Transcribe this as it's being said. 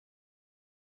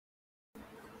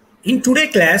In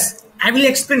today's class, I will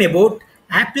explain about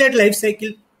Applet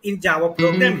lifecycle in Java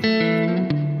programming.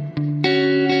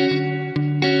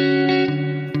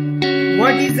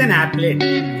 What is an applet?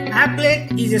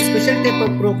 Applet is a special type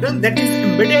of program that is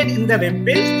embedded in the web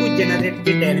page to generate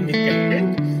the dynamic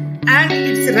content, and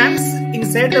it runs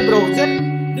inside the browser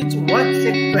which works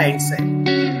at client side.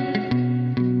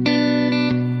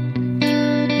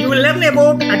 You will learn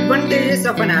about advantages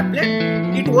of an applet.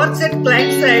 It works at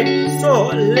client side, so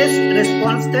less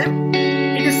response time.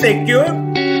 It is secure.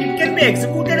 It can be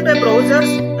executed by browsers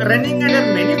running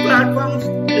under many platforms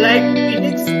like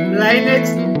Unix,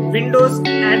 Linux, Windows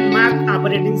and Mac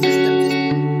operating systems.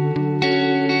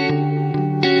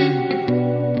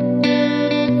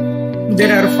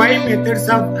 There are 5 methods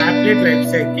of applet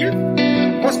lifecycle.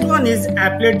 First one is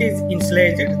applet is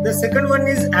initialized. The second one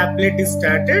is applet is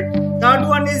started. Third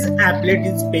one is applet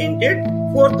is painted.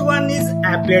 Fourth one is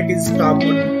applet is stopped.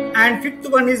 And fifth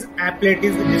one is applet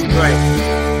is destroyed.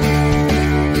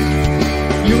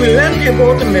 You will learn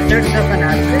about the methods of an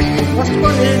applet. First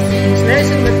one is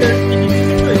initialization method. It is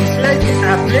used to initialize the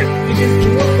applet. It is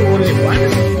invoked only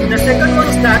once. The second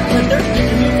one start method. It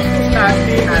is used to start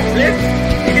the applet.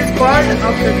 It is called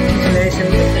after initialization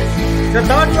method. The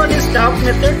third one is stop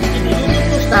method. It is used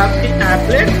to stop the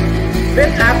applet. When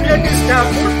applet is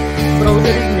stopped,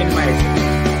 browser is minimized.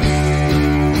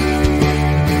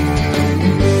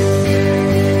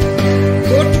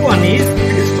 Fourth one is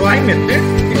destroy method.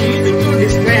 It is used to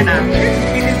destroy an applet.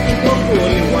 It is invoked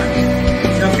only once.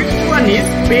 The fifth one is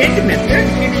paint method.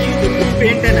 It is used to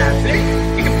paint an applet.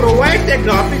 It provides a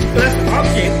graphics plus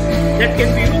object that can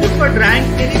be used for drawing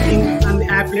anything on the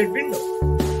applet window.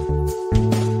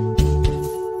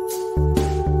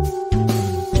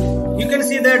 You can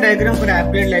see the diagram for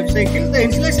applet lifecycle. The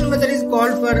installation method is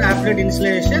called for applet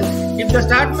installation. If the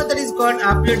start method is called,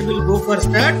 applet will go for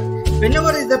start.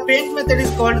 Whenever the paint method is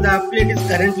called, the applet is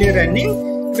currently running.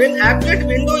 When applet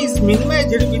window is minimized,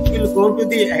 which will go to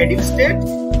the idle state.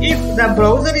 If the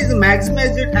browser is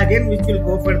maximized, again which will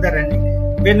go for the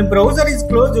running. When browser is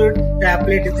closed, the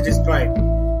applet is destroyed.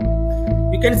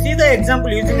 You can see the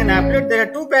example using an applet. There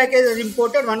are 2 packages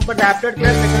imported, one for the applet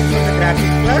class, second for the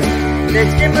graphics class. The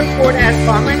HTML code as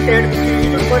commented which is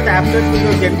used for the applet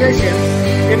window generation.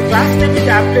 Then class name is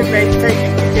applet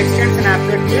lifecycle, which extends an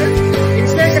applet class.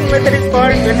 Installation method is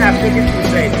called when applet is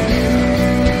initialized.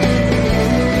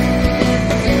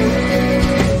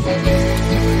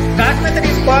 Start method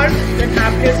is called when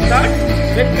applet starts.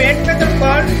 When paint method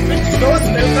called which shows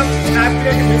welcome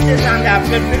applet message on the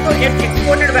applet window, yet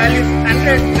exported value is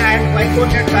 100 and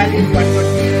bytecoded value is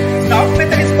 120. Stop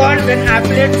method is called when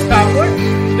applet stopped.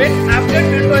 When applet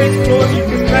window is closed,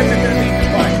 destroy method will be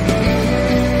called.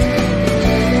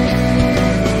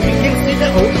 You can see the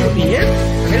output here.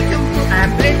 Welcome to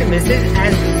applet message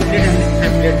as displayed on the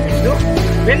applet window.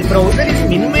 When browser is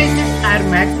minimized or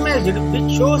maximized, which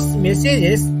shows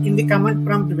messages in the command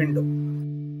prompt window.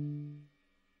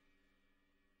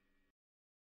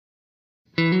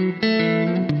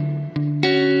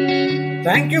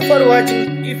 Thank you for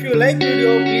watching. If you like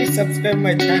video, please subscribe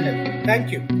my channel.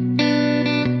 Thank you.